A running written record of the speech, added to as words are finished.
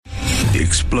The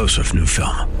explosive new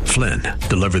film, Flynn,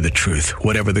 deliver the truth,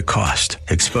 whatever the cost,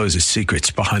 exposes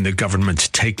secrets behind the government's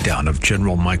takedown of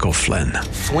General Michael Flynn.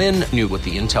 Flynn knew what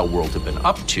the intel world had been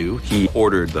up to. He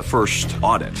ordered the first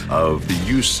audit of the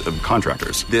use of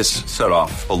contractors. This set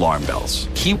off alarm bells.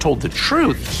 He told the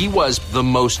truth. He was the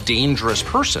most dangerous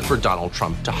person for Donald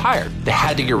Trump to hire. They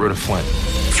had to get rid of Flynn.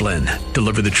 Flynn,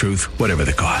 deliver the truth, whatever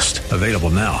the cost. Available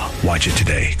now. Watch it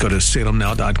today. Go to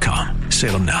salemnow.com.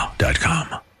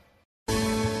 salemnow.com.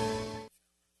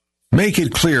 Make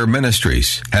It Clear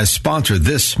Ministries has sponsored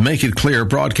this Make It Clear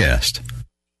broadcast.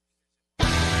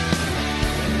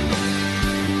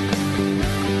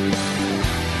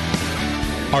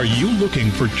 Are you looking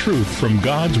for truth from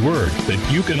God's Word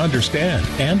that you can understand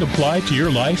and apply to your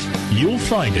life? You'll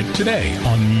find it today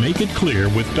on Make It Clear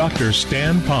with Dr.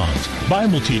 Stan Pons,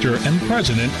 Bible teacher and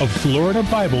president of Florida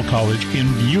Bible College in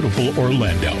beautiful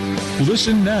Orlando.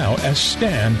 Listen now as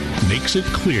Stan makes it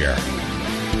clear.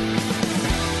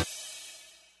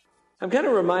 I'm kind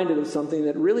of reminded of something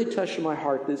that really touched my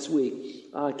heart this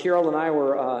week. Carol and I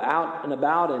were out and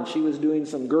about, and she was doing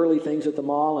some girly things at the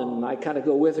mall, and I kind of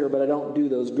go with her, but I don't do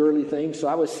those girly things. So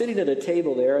I was sitting at a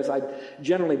table there, as I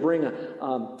generally bring an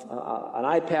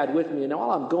iPad with me, and while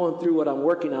I'm going through what I'm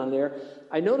working on there,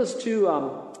 I noticed two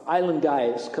island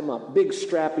guys come up, big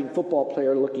strapping football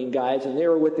player looking guys, and they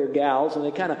were with their gals, and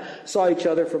they kind of saw each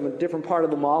other from a different part of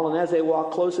the mall, and as they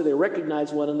walked closer, they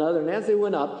recognized one another, and as they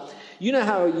went up, you know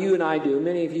how you and I do,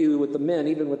 many of you with the men,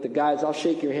 even with the guys, I'll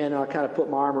shake your hand and I'll kind of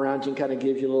put my arm around you and kind of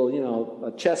give you a little,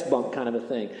 a chest bump kind of a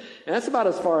thing. And that's about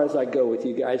as far as I go with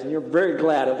you guys, and you're very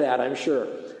glad of that, I'm sure.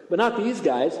 But not these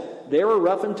guys. They were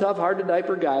rough and tough, hard to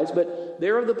diaper guys, but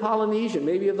they're of the Polynesian,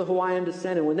 maybe of the Hawaiian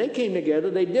descent. And when they came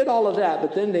together, they did all of that,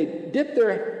 but then they dipped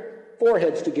their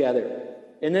foreheads together,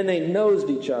 and then they nosed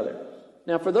each other.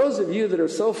 Now, for those of you that are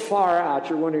so far out,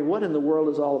 you're wondering, what in the world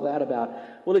is all of that about?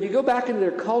 Well, if you go back into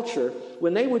their culture,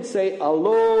 when they would say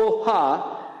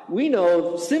aloha, we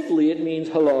know simply it means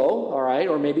hello, all right,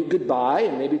 or maybe goodbye,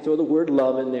 and maybe throw the word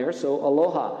love in there, so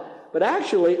aloha. But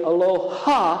actually,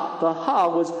 aloha, the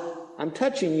ha was, I'm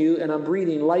touching you and I'm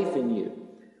breathing life in you.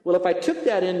 Well, if I took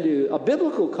that into a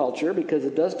biblical culture, because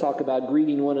it does talk about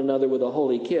greeting one another with a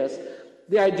holy kiss,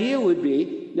 the idea would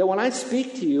be that when I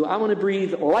speak to you, I want to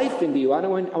breathe life into you. I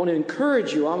want to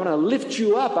encourage you. I want to lift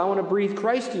you up. I want to breathe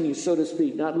Christ in you, so to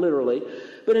speak, not literally,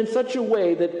 but in such a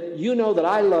way that you know that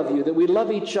I love you, that we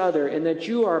love each other, and that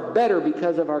you are better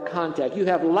because of our contact. You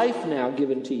have life now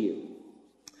given to you.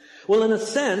 Well, in a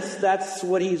sense, that's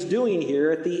what he's doing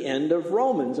here at the end of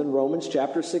Romans, in Romans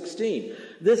chapter 16.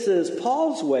 This is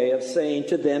Paul's way of saying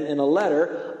to them in a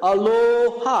letter,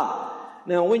 aloha.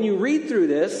 Now, when you read through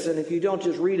this, and if you don't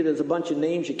just read it as a bunch of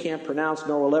names you can't pronounce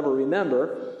nor will ever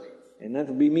remember, and that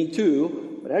would be me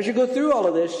too, but as you go through all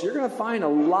of this, you're going to find a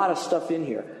lot of stuff in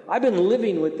here. I've been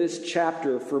living with this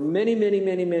chapter for many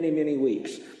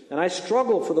weeks, and I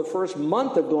struggled for the first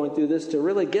month of going through this to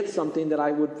really get something that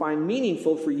I would find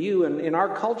meaningful for you and in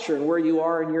our culture and where you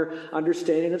are in your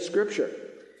understanding of Scripture.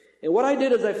 And what I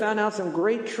did is I found out some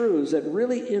great truths that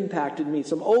really impacted me,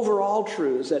 some overall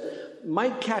truths that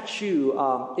might catch you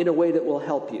in a way that will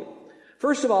help you.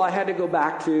 First of all, I had to go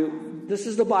back to, this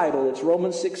is the Bible, it's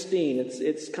Romans 16.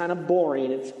 It's kind of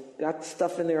boring. It's got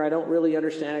stuff in there I don't really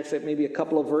understand, except maybe a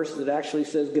couple of verses that actually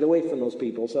says, get away from those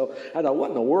people. So I thought, what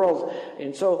in the world?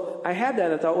 And so I had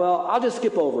that, and I thought, well, I'll just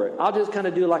skip over it. I'll just kind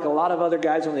of do like a lot of other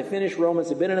guys when they finish Romans,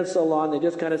 they've been in it so long, they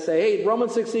just kind of say, hey,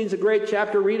 Romans 16 is a great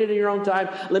chapter, read it in your own time,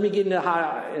 let me get into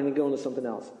how, and then go into something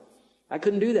else. I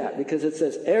couldn't do that because it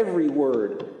says every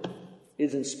word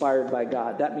is inspired by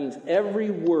God. That means every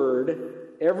word,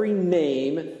 every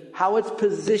name, how it's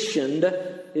positioned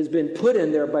has been put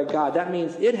in there by God. That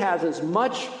means it has as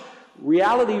much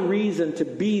reality reason to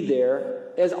be there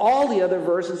as all the other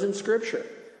verses in Scripture.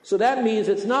 So that means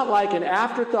it's not like an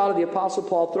afterthought of the Apostle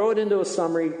Paul, throw it into a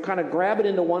summary, kind of grab it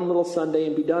into one little Sunday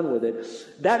and be done with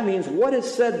it. That means what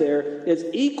is said there is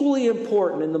equally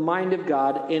important in the mind of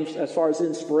God as far as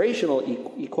inspirational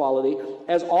equality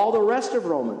as all the rest of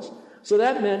Romans. So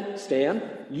that meant, Stan,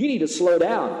 you need to slow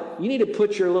down. You need to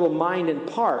put your little mind in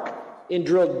park and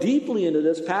drill deeply into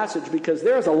this passage because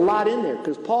there's a lot in there.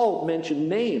 Because Paul mentioned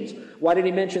names. Why did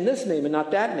he mention this name and not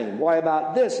that name? Why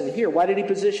about this and here? Why did he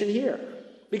position here?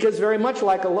 Because very much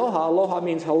like aloha, aloha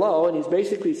means hello, and he's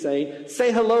basically saying,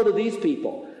 say hello to these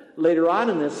people. Later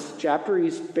on in this chapter,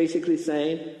 he's basically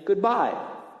saying goodbye.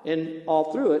 And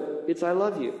all through it, it's I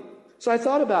love you. So I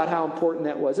thought about how important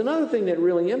that was. Another thing that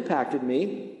really impacted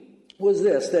me was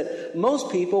this, that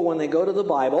most people, when they go to the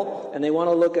Bible and they want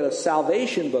to look at a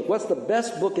salvation book, what's the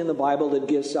best book in the Bible that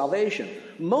gives salvation?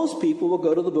 Most people will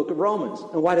go to the book of Romans.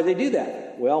 And why do they do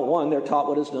that? Well, one, they're taught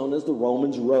what is known as the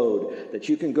Romans Road, that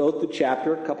you can go through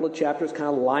a couple of chapters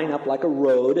kind of line up like a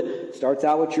road. It starts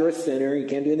out with you're a sinner, you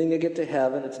can't do anything to get to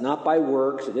heaven, it's not by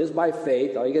works, it is by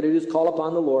faith, all you got to do is call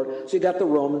upon the Lord. So you got the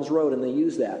Romans Road, and they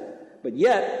use that. But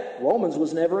yet, Romans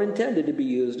was never intended to be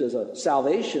used as a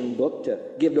salvation book to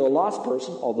give to a lost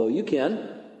person, although you can,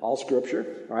 all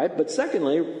Scripture, all right? But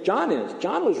secondly, John is.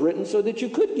 John was written so that you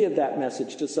could give that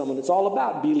message to someone. It's all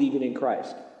about believing in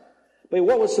Christ. But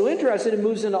what was so interesting, it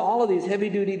moves into all of these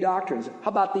heavy-duty doctrines. How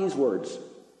about these words?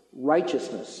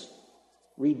 Righteousness,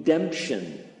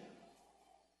 redemption.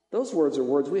 Those words are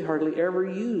words we hardly ever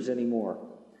use anymore.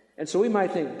 And so we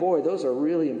might think, boy, those are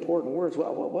really important words.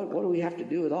 Well, what do we have to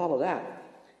do with all of that?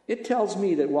 It tells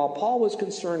me that while Paul was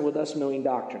concerned with us knowing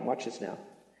doctrine, watch this now,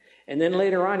 and then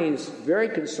later on he's very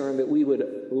concerned that we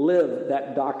would live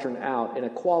that doctrine out in a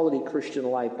quality Christian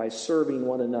life by serving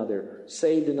one another,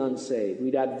 saved and unsaved.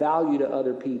 We'd add value to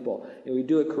other people, and we'd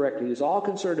do it correctly. He was all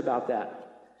concerned about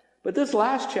that. But this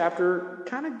last chapter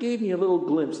kind of gave me a little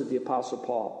glimpse of the Apostle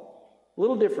Paul, a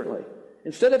little differently.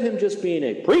 Instead of him just being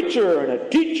a preacher and a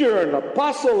teacher and an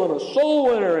apostle and a soul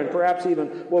winner and perhaps even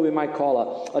what we might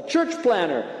call a church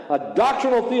planner, a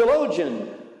doctrinal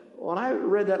theologian, when I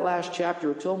read that last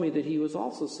chapter, it told me that he was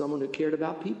also someone who cared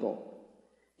about people.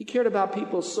 He cared about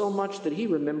people so much that he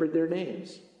remembered their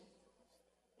names.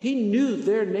 He knew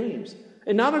their names.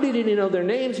 And not only did he know their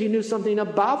names, he knew something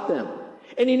about them.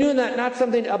 And he knew that not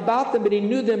something about them, but he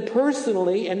knew them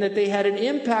personally and that they had an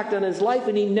impact on his life,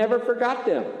 and he never forgot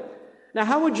them. Now,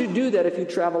 how would you do that if you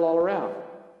travel all around?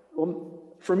 Well,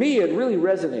 for me, it really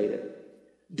resonated.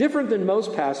 Different than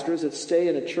most pastors that stay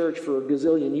in a church for a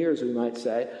gazillion years, we might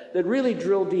say, that really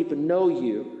drill deep and know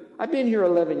you. I've been here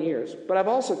 11 years, but I've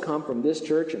also come from this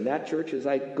church and that church as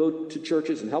I go to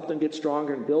churches and help them get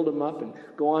stronger and build them up and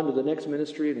go on to the next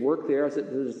ministry and work there as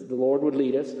the Lord would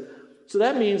lead us. So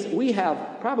that means we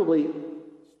have probably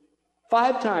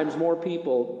 5 times more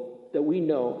people that we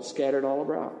know scattered all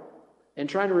around. And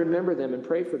trying to remember them and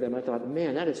pray for them, I thought,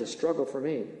 man, that is a struggle for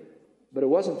me. But it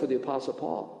wasn't for the Apostle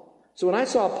Paul. So when I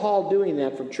saw Paul doing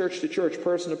that from church to church,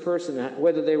 person to person,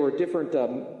 whether they were different,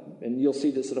 and you'll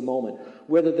see this in a moment,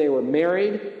 whether they were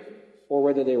married or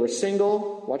whether they were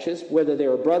single, watch this, whether they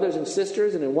were brothers and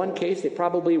sisters, and in one case they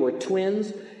probably were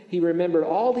twins, he remembered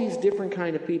all these different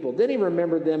kind of people. Then he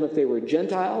remembered them if they were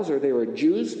Gentiles or they were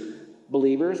Jews,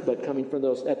 believers, but coming from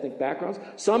those ethnic backgrounds.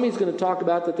 Some he's going to talk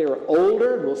about that they were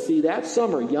older, and we'll see that.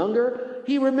 Some are younger.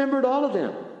 He remembered all of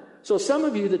them. So some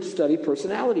of you that study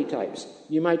personality types,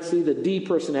 you might see the D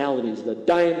personalities, the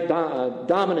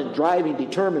dominant, driving,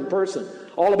 determined person,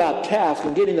 all about task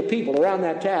and getting the people around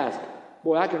that task.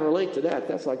 Boy, I can relate to that.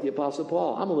 That's like the Apostle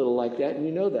Paul. I'm a little like that, and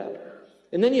you know that.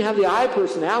 And then you have the I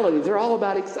personalities. They're all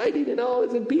about exciting and all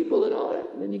this and people and all that.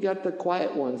 And then you got the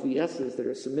quiet ones, the S's that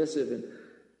are submissive and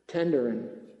tender and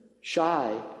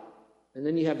shy. And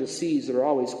then you have the C's that are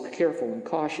always careful and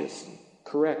cautious, and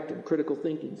correct and critical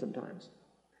thinking sometimes.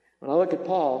 When I look at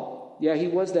Paul, yeah, he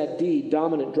was that D,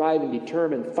 dominant, driving,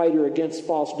 determined, fighter against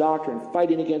false doctrine,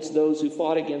 fighting against those who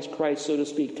fought against Christ, so to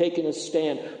speak, taking a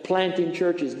stand, planting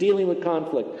churches, dealing with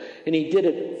conflict. And he did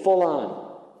it full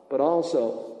on. But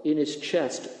also, in his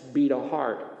chest beat a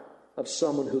heart of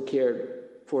someone who cared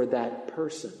for that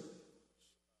person.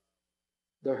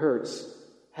 The hurts,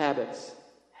 habits,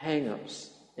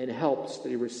 hang-ups, and helps that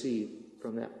he received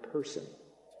from that person.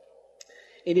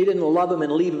 And he didn't love him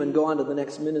and leave him and go on to the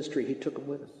next ministry. He took him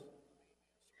with him.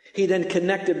 He then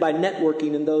connected by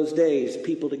networking in those days,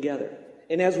 people together.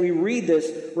 And as we read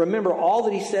this, remember all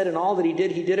that he said and all that he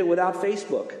did it without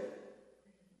Facebook,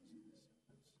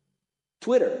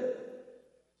 Twitter.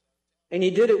 And he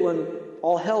did it when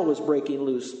all hell was breaking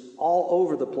loose all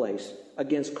over the place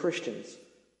against Christians.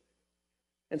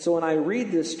 And so when I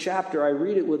read this chapter, I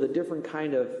read it with a different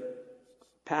kind of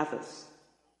pathos,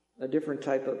 a different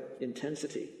type of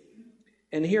intensity.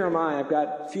 And here am I. I've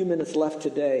got a few minutes left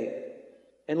today.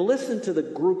 And listen to the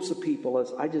groups of people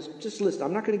as I just listen.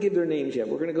 I'm not going to give their names yet.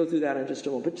 We're going to go through that in just a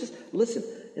moment. But just listen.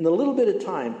 In the little bit of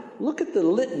time, look at the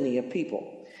litany of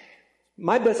people.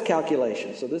 My best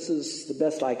calculation, so this is the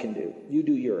best I can do. You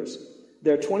do yours.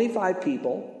 There are 25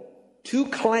 people, 2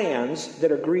 clans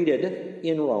that are greeted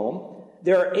in Rome.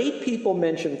 There are 8 people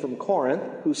mentioned from Corinth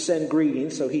who send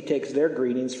greetings, so he takes their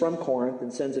greetings from Corinth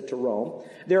and sends it to Rome.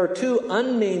 There are 2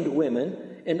 unnamed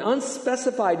women, an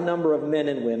unspecified number of men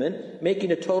and women,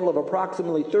 making a total of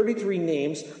approximately 33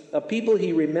 names of people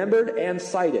he remembered and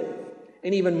cited.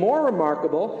 And even more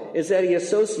remarkable is that he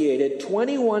associated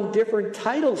 21 different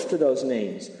titles to those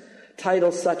names.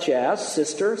 Titles such as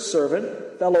sister,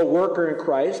 servant, fellow worker in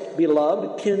Christ,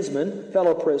 beloved, kinsman,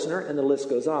 fellow prisoner, and the list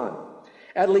goes on.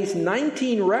 At least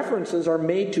 19 references are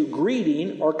made to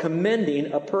greeting or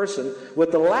commending a person,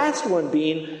 with the last one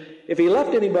being, if he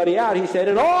left anybody out, he said,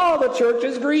 and all the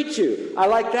churches greet you. I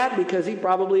like that because he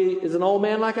probably is an old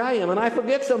man like I am, and I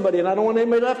forget somebody, and I don't want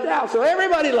anybody left out, so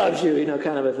everybody loves you,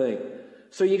 kind of a thing.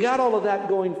 So you got all of that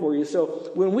going for you.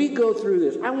 So when we go through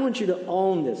this, I want you to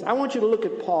own this. I want you to look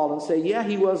at Paul and say, yeah,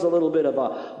 he was a little bit of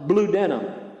a blue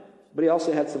denim, but he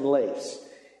also had some lace.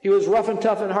 He was rough and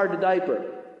tough and hard to diaper,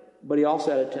 but he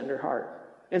also had a tender heart.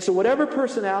 And so whatever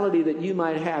personality that you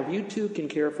might have, you too can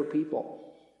care for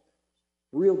people.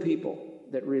 Real people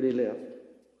that really live.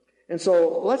 And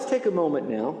so let's take a moment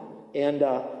now and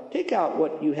take out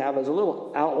what you have as a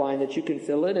little outline that you can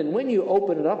fill in. And when you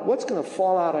open it up, what's going to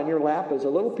fall out on your lap is a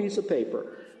little piece of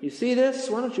paper. You see this?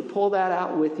 Why don't you pull that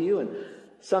out with you and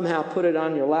somehow put it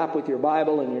on your lap with your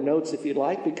Bible and your notes if you'd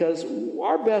like, because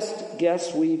our best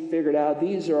guess, we figured out,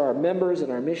 these are our members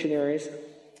and our missionaries.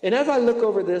 And as I look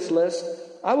over this list,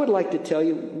 I would like to tell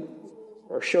you,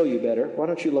 or show you better, why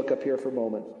don't you look up here for a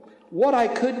moment, what I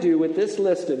could do with this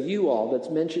list of you all that's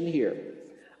mentioned here.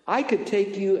 I could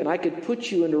take you and I could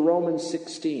put you into Romans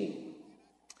 16.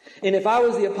 And if I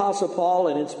was the Apostle Paul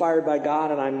and inspired by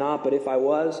God, and I'm not, but if I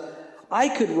was, I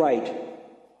could write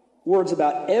words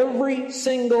about every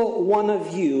single one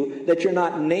of you that you're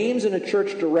not names in a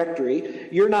church directory,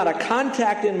 you're not a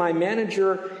contact in my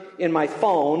manager in my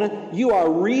phone, you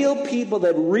are real people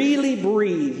that really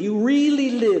breathe, you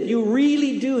really live, you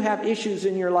really do have issues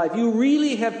in your life, you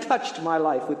really have touched my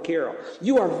life with Carol.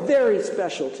 You are very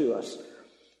special to us.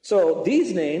 So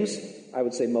these names, I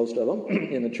would say most of them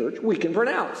in the church, we can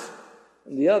pronounce.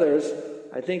 And the others,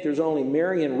 I think there's only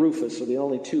Mary and Rufus are the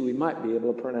only two we might be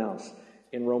able to pronounce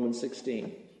in Romans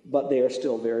 16. But they are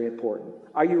still very important.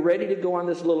 Are you ready to go on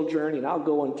this little journey? And I'll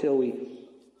go until we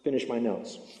finish my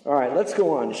notes. All right, let's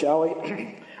go on, shall we?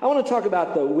 I want to talk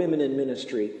about the women in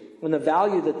ministry and the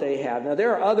value that they have. Now,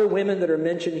 there are other women that are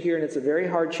mentioned here, and it's a very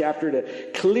hard chapter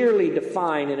to clearly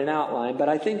define in an outline, but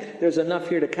I think there's enough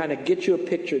here to kind of get you a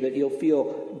picture that you'll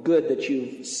feel good that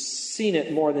you've seen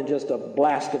it more than just a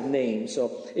blast of names,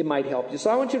 so it might help you. So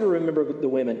I want you to remember the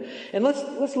women. And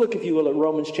let's look, if you will, at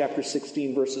Romans chapter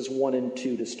 16, verses 1 and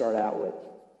 2 to start out with.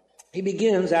 He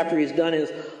begins, after he's done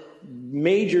his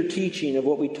major teaching of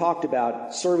what we talked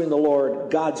about, serving the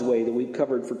Lord God's way, that we've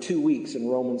covered for 2 weeks in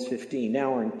Romans 15.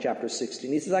 Now we're in chapter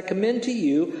 16. He says, I commend to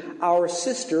you our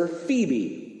sister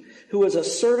Phoebe, who is a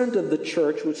servant of the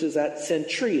church which is at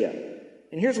Cenchrea.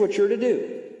 And here's what you're to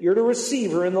do. You're to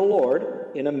receive her in the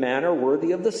Lord in a manner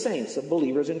worthy of the saints, of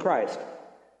believers in Christ.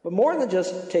 But more than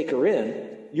just take her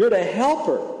in, you're to help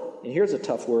her, and here's a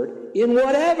tough word, in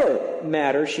whatever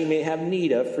matter she may have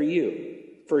need of for you.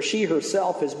 For she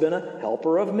herself has been a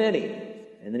helper of many.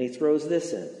 And then he throws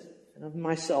this in, and of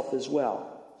myself as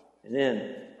well. And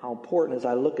then, how important as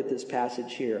I look at this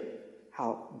passage here,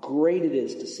 how great it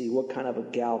is to see what kind of a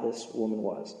gal this woman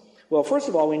was. Well, first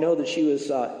of all, we know that she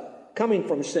was coming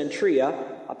from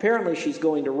Cenchrea. Apparently she's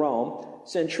going to Rome.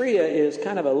 Cenchrea is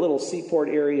kind of a little seaport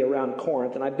area around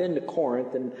Corinth, and I've been to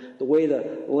Corinth, and the way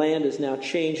the land is now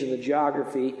changed in the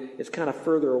geography, it's kind of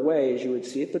further away as you would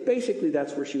see it, but basically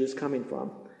that's where she was coming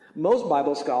from. Most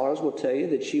Bible scholars will tell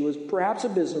you that she was perhaps a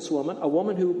businesswoman, a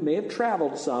woman who may have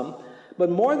traveled some,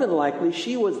 but more than likely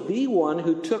she was the one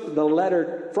who took the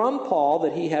letter from Paul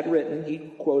that he had written. He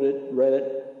quoted, read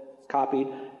it, copied,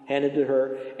 handed to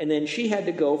her, and then she had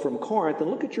to go from Corinth,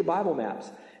 and look at your Bible maps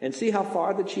and see how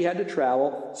far that she had to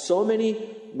travel so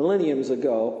many millenniums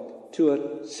ago to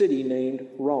a city named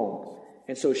Rome.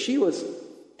 And so she was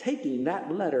taking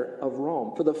that letter of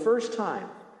Rome for the first time.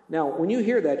 Now, when you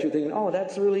hear that, you're thinking, oh,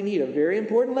 that's really neat, a very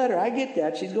important letter. I get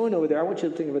that. She's going over there. I want you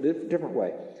to think of it a different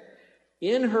way.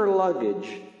 In her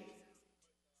luggage,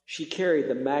 she carried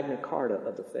the Magna Carta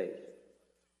of the faith.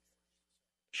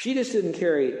 She just didn't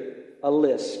carry a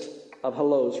list of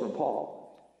hellos from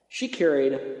Paul. She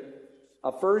carried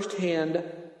a first-hand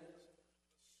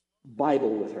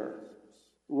Bible with her,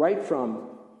 right from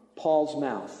Paul's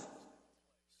mouth,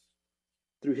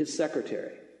 through his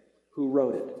secretary, who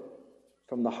wrote it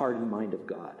from the heart and mind of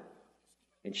God.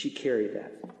 And she carried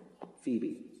that,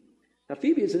 Phoebe. Now,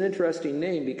 Phoebe is an interesting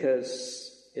name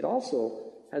because it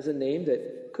also has a name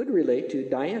that could relate to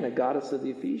Diana, goddess of the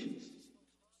Ephesians.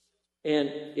 And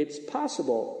it's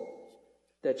possible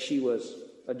that she was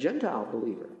a Gentile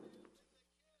believer.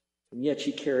 And yet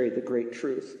she carried the great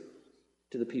truth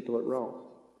to the people at Rome.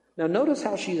 Now notice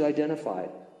how she's identified.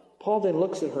 Paul then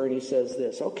looks at her and he says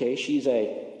this, okay,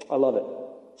 I love it,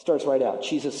 starts right out,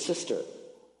 she's a sister.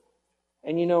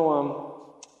 And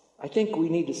I think we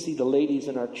need to see the ladies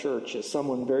in our church as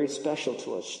someone very special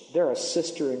to us. They're a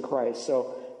sister in Christ,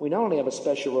 so we not only have a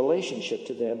special relationship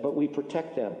to them, but we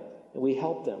protect them and we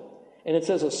help them. And it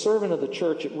says a servant of the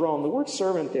church at Rome. The word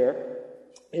servant there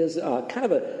is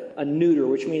kind of a neuter,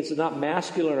 which means it's not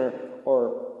masculine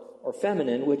or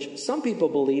feminine, which some people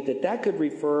believe that could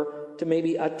refer to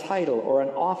maybe a title or an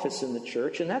office in the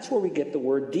church, and that's where we get the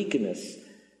word deaconess.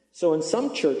 So in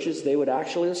some churches, they would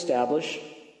actually establish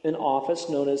an office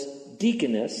known as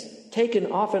deaconess,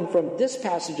 taken often from this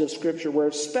passage of Scripture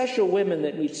where special women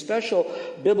that meet special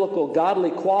biblical godly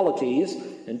qualities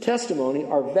and testimony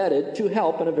are vetted to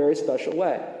help in a very special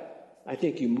way. I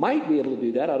think you might be able to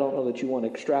do that. I don't know that you want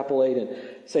to extrapolate and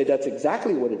say that's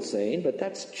exactly what it's saying, but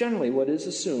that's generally what is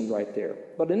assumed right there.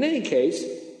 But in any case,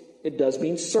 it does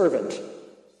mean servant.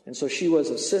 And so she was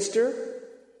a sister,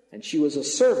 and she was a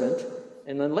servant.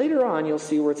 And then later on, you'll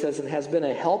see where it says, and has been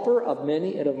a helper of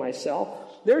many and of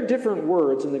myself. There are different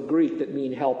words in the Greek that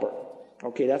mean helper.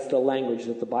 Okay, that's the language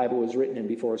that the Bible was written in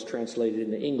before it's translated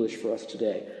into English for us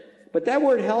today. But that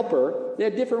word helper, they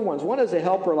had different ones. One is a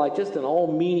helper like just an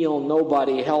old menial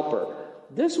nobody helper.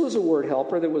 This was a word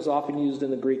helper that was often used in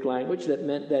the Greek language that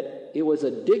meant that it was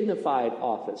a dignified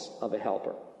office of a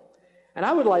helper. And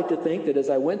I would like to think that as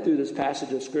I went through this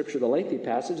passage of Scripture, the lengthy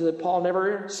passage, that Paul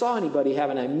never saw anybody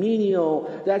having a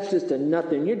menial, that's just a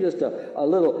nothing, you're just a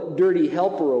little dirty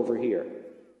helper over here.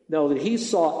 No, that he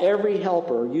saw every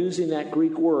helper using that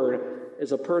Greek word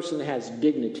as a person that has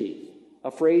dignity.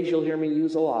 A phrase you'll hear me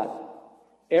use a lot.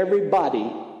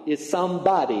 Everybody is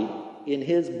somebody in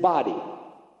his body.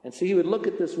 And so he would look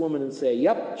at this woman and say,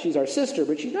 yep, she's our sister,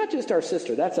 but she's not just our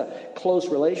sister. That's a close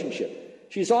relationship.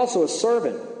 She's also a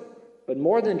servant. But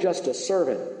more than just a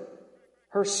servant,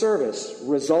 her service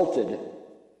resulted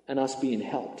in us being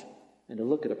helped. And to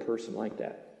look at a person like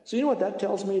that. So you know what that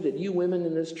tells me? That you women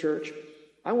in this church,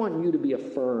 I want you to be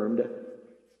affirmed.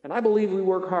 And I believe we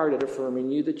work hard at affirming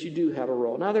you that you do have a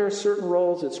role. Now there are certain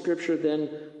roles that Scripture then,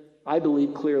 I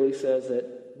believe, clearly says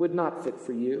that would not fit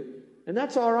for you. And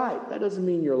that's all right. That doesn't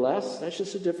mean you're less. That's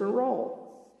just a different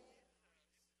role.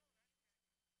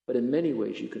 But in many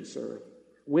ways you can serve.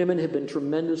 Women have been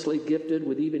tremendously gifted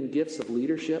with even gifts of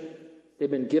leadership. They've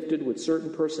been gifted with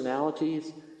certain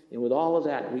personalities. And with all of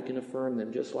that, we can affirm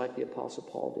them just like the Apostle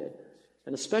Paul did.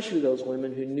 And especially those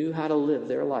women who knew how to live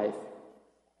their life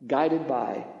guided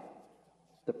by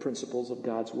the principles of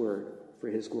God's Word for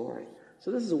His glory.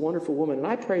 So this is a wonderful woman. And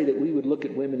I pray that we would look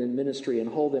at women in ministry and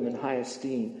hold them in high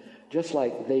esteem, just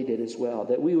like they did as well.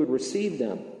 That we would receive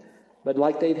them. But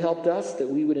like they've helped us, that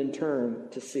we would in turn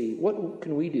to see, what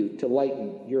can we do to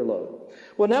lighten your load?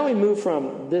 Well, now we move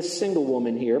from this single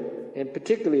woman here, and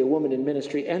particularly a woman in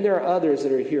ministry, and there are others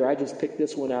that are here. I just picked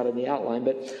this one out in the outline,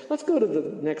 but let's go to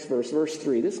the next verse, verse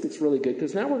 3. This gets really good,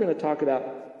 because now we're going to talk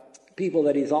about people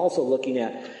that he's also looking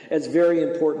at as very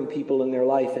important people in their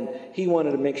life, and he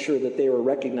wanted to make sure that they were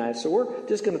recognized. So we're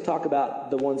just going to talk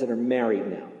about the ones that are married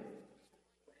now.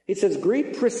 He says,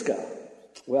 greet Prisca.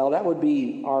 Well, that would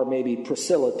be our maybe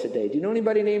Priscilla today. Do you know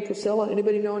anybody named Priscilla?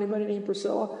 Anybody know anybody named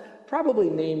Priscilla? Probably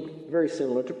named very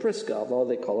similar to Prisca, although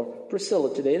they call her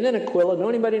Priscilla today. And then Aquila. Know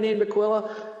anybody named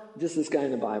Aquila? Just this guy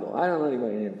in the Bible. I don't know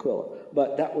anybody named Aquila,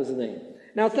 but that was the name.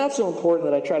 Now, it's not so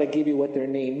important that I try to give you what their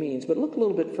name means, but look a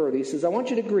little bit further. He says, I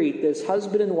want you to greet this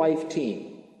husband and wife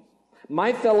team,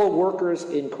 my fellow workers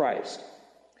in Christ.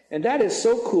 And that is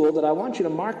so cool that I want you to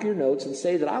mark your notes and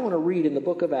say that I want to read in the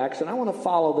book of Acts and I want to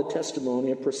follow the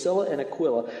testimony of Priscilla and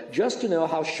Aquila just to know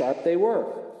how sharp they were.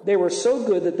 They were so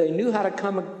good that they knew how to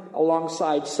come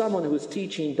alongside someone who was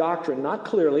teaching doctrine, not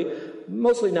clearly,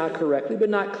 mostly not correctly, but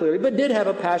not clearly, but did have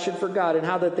a passion for God, and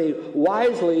how that they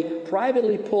wisely,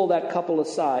 privately pulled that couple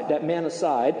aside, that man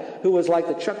aside, who was like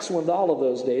the Chuck Swindoll of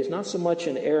those days, not so much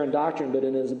in error and doctrine, but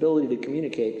in his ability to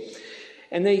communicate.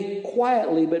 And they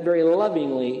quietly but very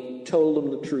lovingly told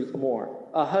him the truth more.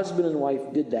 A husband and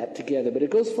wife did that together. But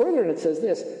it goes further and it says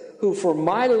this, who for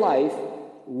my life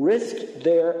risked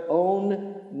their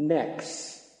own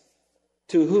necks,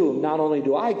 to whom not only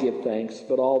do I give thanks,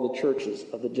 but all the churches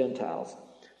of the Gentiles.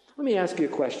 Let me ask you a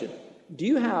question. Do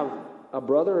you have a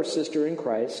brother or sister in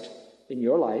Christ in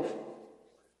your life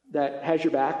that has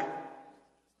your back?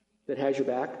 That has your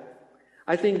back?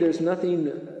 I think there's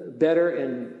nothing better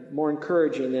and more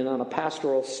encouraging than on a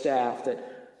pastoral staff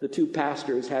that the two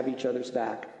pastors have each other's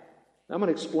back. I'm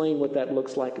going to explain what that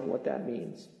looks like and what that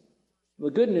means.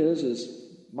 The good news is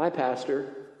my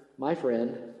pastor, my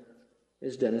friend,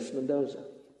 is Dennis Mendoza.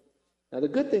 Now, the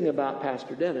good thing about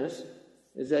Pastor Dennis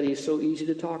is that he's so easy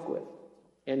to talk with.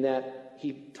 and that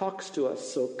he talks to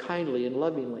us so kindly and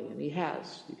lovingly, and he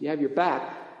has. If you have your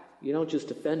back, you don't just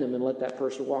defend them and let that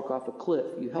person walk off a cliff.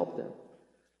 You help them.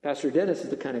 Pastor Dennis is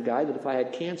the kind of guy that if I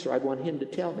had cancer, I'd want him to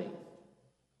tell me,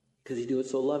 because he'd do it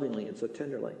so lovingly and so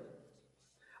tenderly.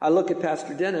 I look at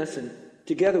Pastor Dennis, and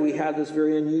together we have this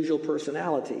very unusual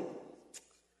personality.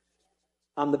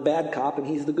 I'm the bad cop, and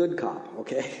he's the good cop,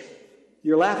 okay?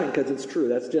 You're laughing because it's true.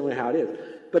 That's generally how it is.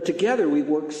 But together we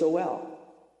work so well.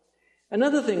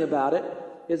 Another thing about it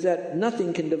is that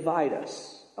nothing can divide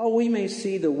us. Oh, we may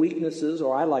see the weaknesses,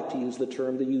 or I like to use the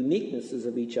term, the uniquenesses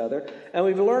of each other, and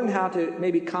we've learned how to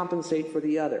maybe compensate for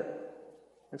the other.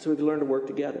 And so we've learned to work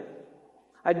together.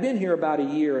 I'd been here about a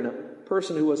year, and a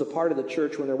person who was a part of the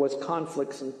church when there was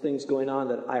conflicts and things going on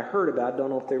that I heard about, don't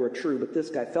know if they were true, but this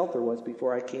guy felt there was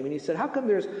before I came, and he said, how come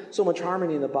there's so much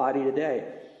harmony in the body today?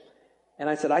 And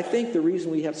I said, I think the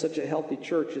reason we have such a healthy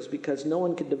church is because no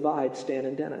one can divide Stan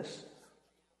and Dennis.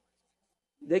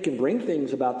 They can bring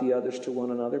things about the others to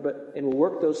one another, and we'll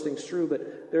work those things through,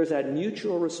 but there's that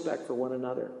mutual respect for one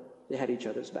another. They had each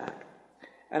other's back.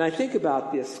 And I think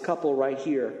about this couple right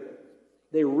here.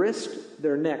 They risked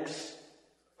their necks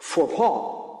for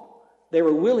Paul. They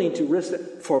were willing to risk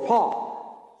it for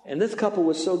Paul. And this couple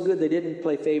was so good they didn't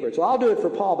play favorites. Well, I'll do it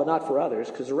for Paul, but not for others,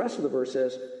 because the rest of the verse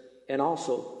says, and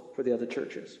also for the other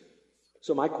churches.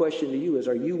 So my question to you is,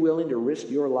 are you willing to risk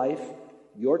your life,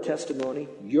 your testimony,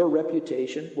 your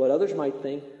reputation, what others might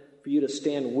think, for you to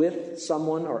stand with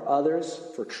someone or others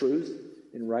for truth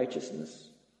and righteousness?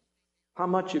 How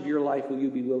much of your life will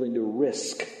you be willing to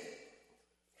risk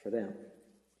for them?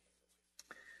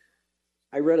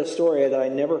 I read a story that I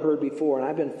never heard before, and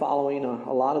I've been following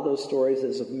a lot of those stories,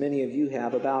 as many of you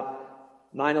have,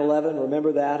 about 9/11.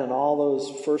 Remember that? And all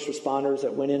those first responders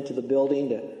that went into the building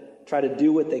to try to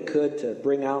do what they could to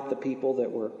bring out the people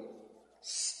that were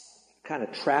kind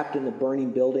of trapped in the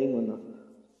burning building when the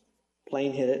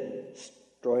plane hit it and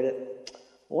destroyed it.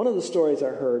 One of the stories I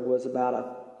heard was about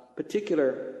a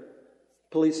particular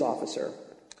police officer.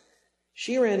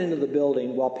 She ran into the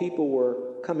building while people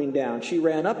were coming down. She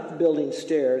ran up the building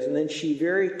stairs, and then she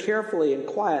very carefully and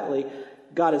quietly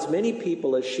got as many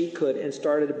people as she could and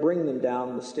started to bring them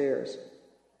down the stairs.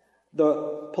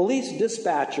 The police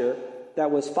dispatcher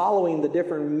that was following the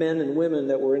different men and women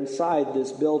that were inside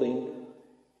this building,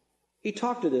 he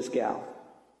talked to this gal.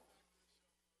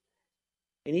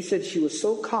 And he said she was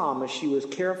so calm as she was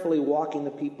carefully walking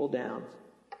the people down.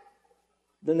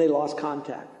 Then they lost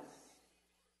contact.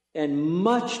 And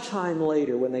much time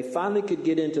later, when they finally could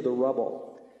get into the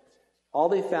rubble, all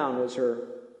they found was her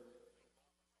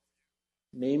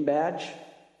name badge,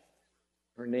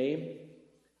 her name,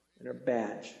 and her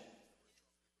badge.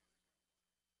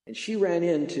 And she ran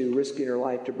into risking her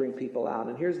life to bring people out.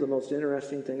 And here's the most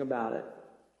interesting thing about it,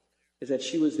 is that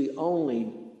she was the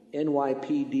only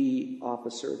NYPD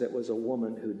officer that was a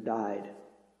woman who died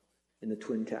in the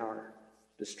Twin Tower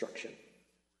destruction.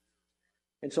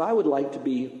 And so I would like to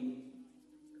be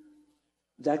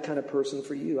that kind of person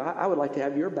for you. I would like to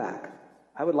have your back.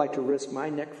 I would like to risk my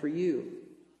neck for you.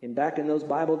 And back in those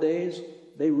Bible days,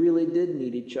 they really did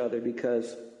need each other,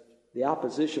 because the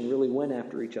opposition really went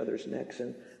after each other's necks.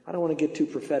 And I don't want to get too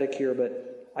prophetic here,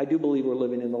 but I do believe we're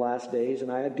living in the last days,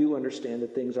 and I do understand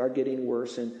that things are getting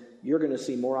worse, and you're going to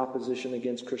see more opposition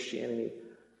against Christianity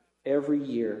every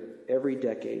year, every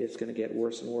decade. It's going to get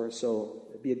worse and worse. So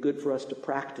it'd be good for us to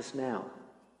practice now,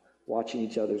 watching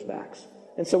each other's backs.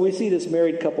 And so we see this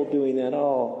married couple doing that.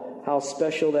 Oh, how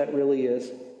special that really is.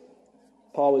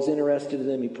 Paul was interested in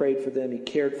them. He prayed for them. He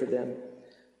cared for them.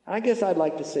 I guess I'd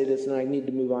like to say this, and I need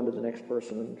to move on to the next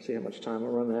person and see how much time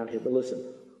we're running out here. But listen.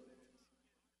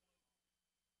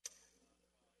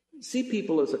 See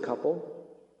people as a couple.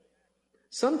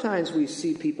 Sometimes we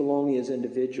see people only as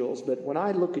individuals, but when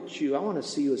I look at you, I want to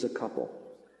see you as a couple.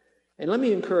 And let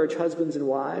me encourage husbands and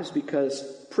wives, because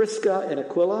Prisca and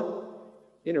Aquila,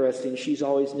 interesting, she's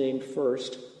always named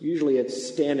first. Usually it's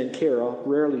Stan and Carol.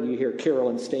 Rarely you hear Carol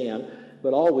and Stan,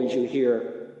 but always you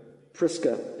hear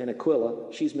Prisca and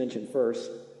Aquila. She's mentioned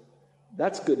first.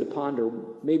 That's good to ponder.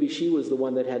 Maybe she was the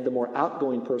one that had the more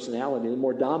outgoing personality, the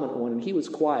more dominant one, and he was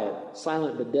quiet,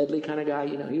 silent but deadly kind of guy.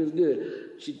 You know, he was good.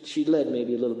 She led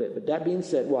maybe a little bit. But that being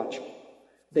said, watch.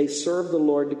 They served the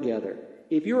Lord together.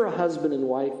 If you're a husband and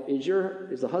wife,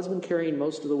 is the husband carrying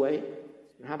most of the weight?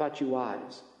 And how about you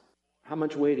wives? How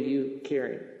much weight are you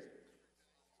carrying?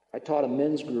 I taught a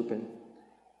men's group, and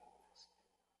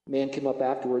a man came up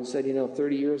afterwards and said,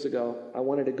 30 years ago, I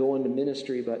wanted to go into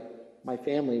ministry, but my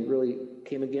family really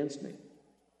came against me.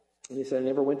 And he said, I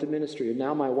never went to ministry. And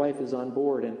now my wife is on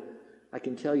board, and I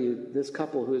can tell you this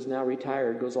couple who is now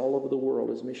retired goes all over the world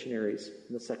as missionaries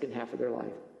in the second half of their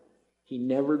life. He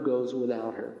never goes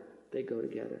without her. They go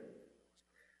together.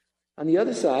 On the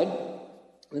other side,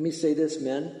 let me say this,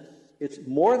 men. It's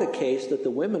more the case that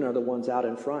the women are the ones out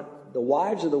in front. The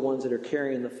wives are the ones that are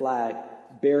carrying the flag,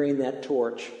 bearing that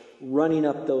torch, running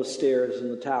up those stairs in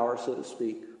the tower, so to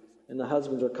speak. And the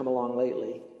husbands are come along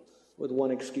lately with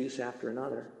one excuse after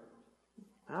another.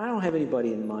 I don't have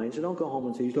anybody in mind, so don't go home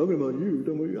and say, he's talking about you.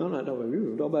 I'm not talking about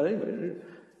you. I'm talking about anybody.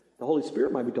 The Holy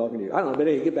Spirit might be talking to you. I don't know, but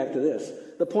anyway, get back to this.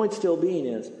 The point still being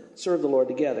is, serve the Lord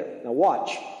together. Now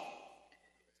watch.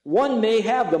 One may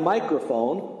have the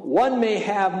microphone. One may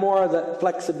have more of the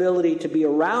flexibility to be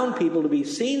around people, to be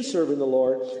seen serving the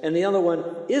Lord, and the other one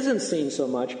isn't seen so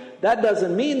much. That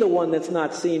doesn't mean the one that's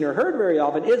not seen or heard very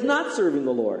often is not serving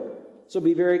the Lord. So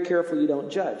be very careful you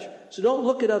don't judge. So don't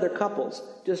look at other couples.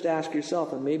 Just ask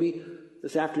yourself, and maybe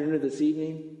this afternoon or this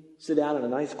evening, sit down in a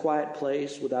nice quiet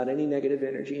place without any negative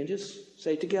energy and just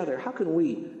say together, how can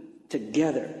we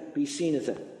together be seen as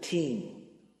a team?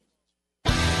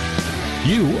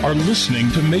 You are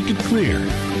listening to Make It Clear.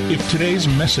 If today's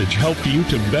message helped you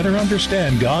to better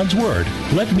understand God's Word,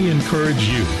 let me encourage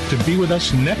you to be with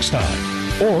us next time.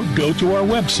 Or go to our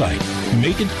website,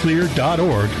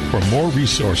 makeitclear.org, for more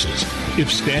resources. If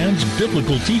Stan's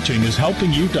biblical teaching is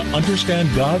helping you to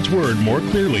understand God's Word more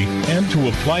clearly and to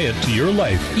apply it to your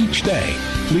life each day,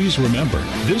 please remember,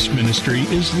 this ministry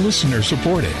is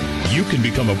listener-supported. You can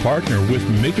become a partner with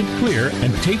Make It Clear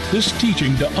and take this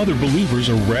teaching to other believers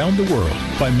around the world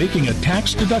by making a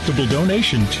tax-deductible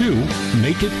donation to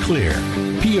Make It Clear.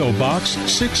 P.O. Box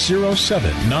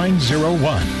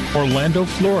 607901, Orlando,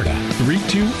 Florida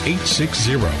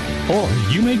 32860. Or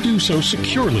you may do so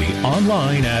securely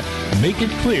online at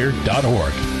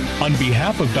makeitclear.org. On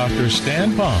behalf of Dr.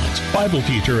 Stan Ponz, Bible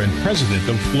teacher and president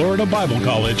of Florida Bible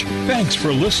College, thanks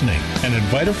for listening, and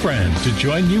invite a friend to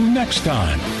join you next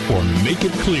time for Make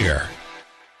It Clear.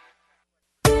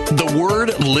 The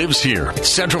Word lives here.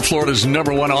 Central Florida's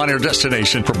 #1 on-air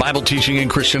destination for Bible teaching and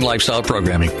Christian lifestyle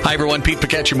programming. Hi, everyone. Pete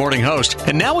Paquette, your morning host.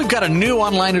 And now we've got a new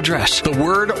online address,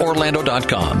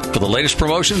 thewordorlando.com. For the latest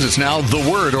promotions, it's now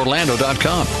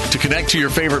thewordorlando.com. To connect to your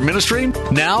favorite ministry,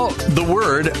 now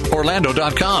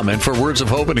thewordorlando.com. And for words of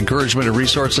hope and encouragement and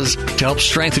resources to help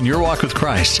strengthen your walk with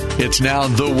Christ, it's now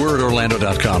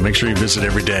thewordorlando.com. Make sure you visit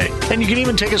every day. And you can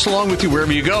even take us along with you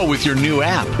wherever you go with your new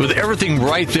app, with everything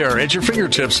right there at your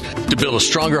fingertips to build a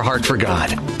stronger heart for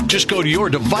God. Just go to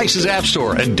your device's app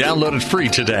store and download it free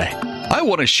today. I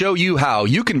want to show you how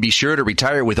you can be sure to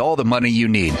retire with all the money you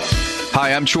need.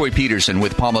 Hi, I'm Troy Peterson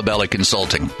with Palmabella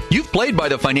Consulting. You've played by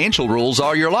the financial rules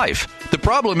all your life. The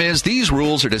problem is these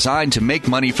rules are designed to make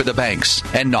money for the banks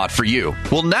and not for you.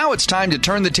 Well, now it's time to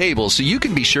turn the tables so you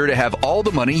can be sure to have all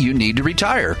the money you need to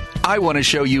retire. I want to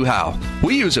show you how.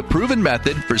 We use a proven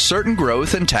method for certain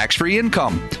growth and tax-free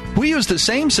income. We use the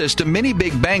same system many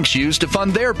big banks use to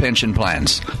fund their pension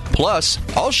plans. Plus,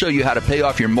 I'll show you how to pay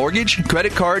off your mortgage,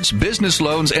 credit cards, business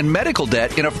loans, and medical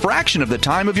debt in a fraction of the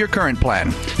time of your current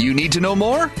plan. You need to know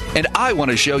more? And I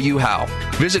want to show you how.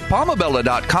 Visit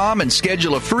Palmabella.com and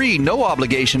schedule a free,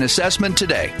 no-obligation assessment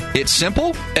today. It's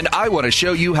simple, and I want to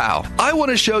show you how. I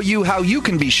want to show you how you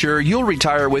can be sure you'll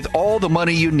retire with all the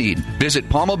money you need. Visit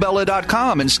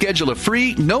Palmabella.com and schedule a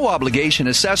free, no-obligation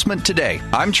assessment today.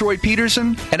 I'm Troy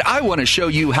Peterson, and I want to show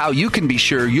you how you can be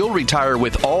sure you'll retire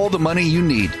with all the money you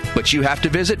need. But you have to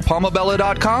visit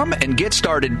Palmabella.com and get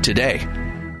started today.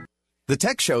 The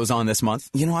tech show's on this month.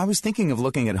 I was thinking of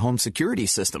looking at home security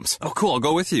systems. Oh, cool. I'll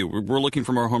go with you. We're looking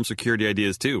for more home security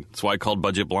ideas, too. That's why I called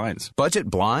Budget Blinds. Budget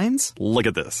Blinds? Look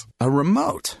at this. A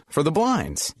remote for the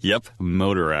blinds. Yep,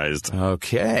 motorized.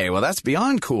 Okay, well, that's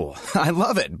beyond cool. I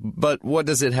love it. But what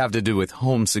does it have to do with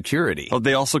home security? Oh,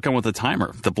 they also come with a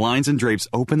timer. The blinds and drapes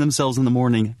open themselves in the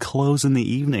morning, close in the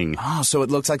evening. Oh, so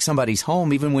it looks like somebody's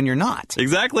home even when you're not.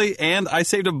 Exactly, and I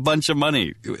saved a bunch of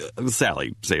money.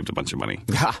 Sally saved a bunch of money.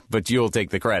 But you'll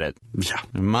take the credit. Yeah.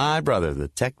 My brother, the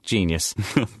tech genius.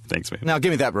 Thanks, man. Now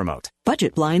give me that remote.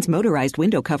 Budget Blinds motorized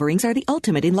window coverings are the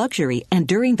ultimate in luxury, and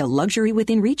during the Luxury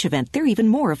Within Reach event, they're even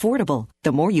more affordable.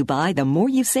 The more you buy, the more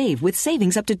you save, with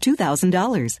savings up to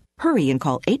 $2,000. Hurry and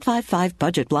call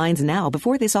 855-BUDGET-BLINDS now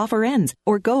before this offer ends,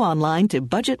 or go online to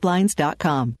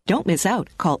budgetblinds.com. Don't miss out.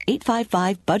 Call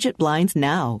 855-BUDGET-BLINDS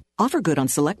now. Offer good on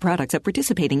select products at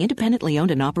participating independently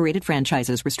owned and operated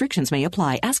franchises. Restrictions may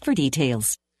apply. Ask for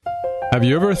details. Have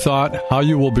you ever thought how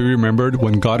you will be remembered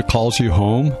when God calls you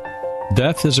home?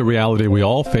 Death is a reality we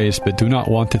all face but do not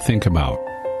want to think about.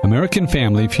 American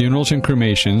Family Funerals and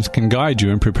Cremations can guide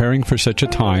you in preparing for such a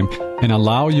time and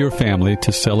allow your family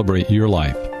to celebrate your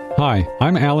life. Hi,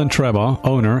 I'm Alan Treba,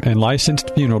 owner and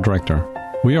licensed funeral director.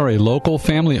 We are a local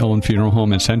family-owned funeral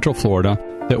home in Central Florida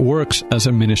that works as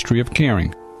a ministry of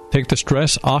caring. Take the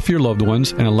stress off your loved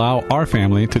ones and allow our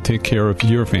family to take care of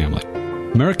your family.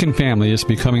 American Family is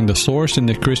becoming the source in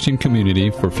the Christian community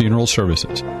for funeral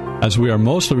services, as we are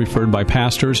mostly referred by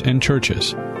pastors and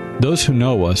churches. Those who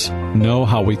know us know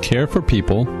how we care for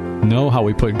people, know how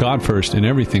we put God first in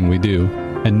everything we do,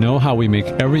 and know how we make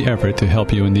every effort to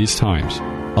help you in these times.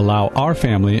 Allow our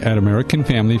family at American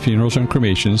Family Funerals and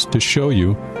Cremations to show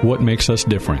you what makes us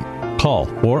different. Call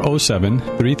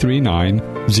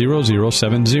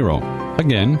 407-339-0070.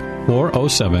 Again,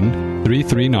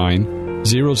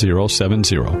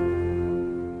 407-339-0070.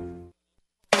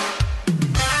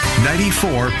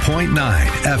 94.9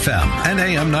 FM and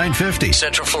AM 950.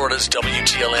 Central Florida's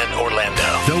WTLN Orlando.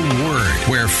 The Word,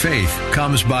 where faith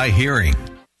comes by hearing.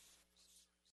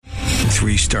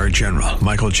 3-star General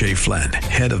Michael J. Flynn,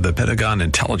 head of the Pentagon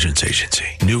Intelligence Agency,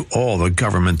 knew all the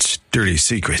government's dirty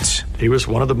secrets. He was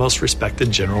one of the most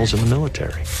respected generals in the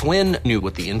military. Flynn knew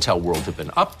what the intel world had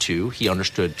been up to. He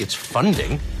understood its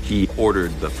funding. He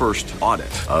ordered the first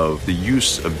audit of the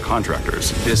use of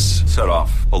contractors. This set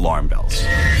off alarm bells.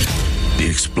 The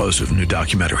explosive new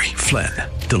documentary, Flynn,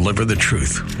 Deliver the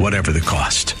Truth, Whatever the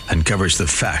Cost, uncovers the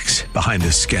facts behind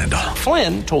this scandal.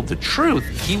 Flynn told the truth.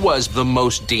 He was the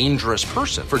most dangerous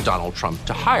person for Donald Trump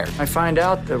to hire. I find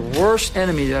out the worst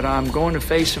enemy that I'm going to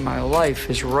face in my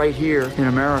life is right here in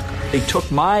America. They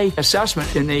took my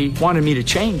assessment and they wanted me to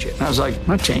change it. And I was like, I'm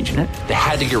not changing it. They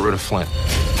had to get rid of Flynn.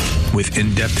 With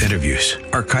in-depth interviews,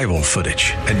 archival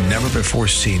footage, and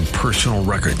never-before-seen personal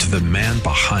records of the man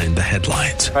behind the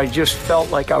headlines. I just felt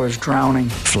like I was drowning.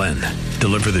 Flynn,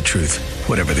 Deliver the Truth,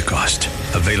 Whatever the Cost.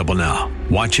 Available now.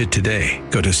 Watch it today.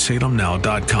 Go to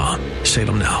salemnow.com.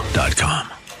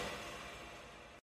 salemnow.com.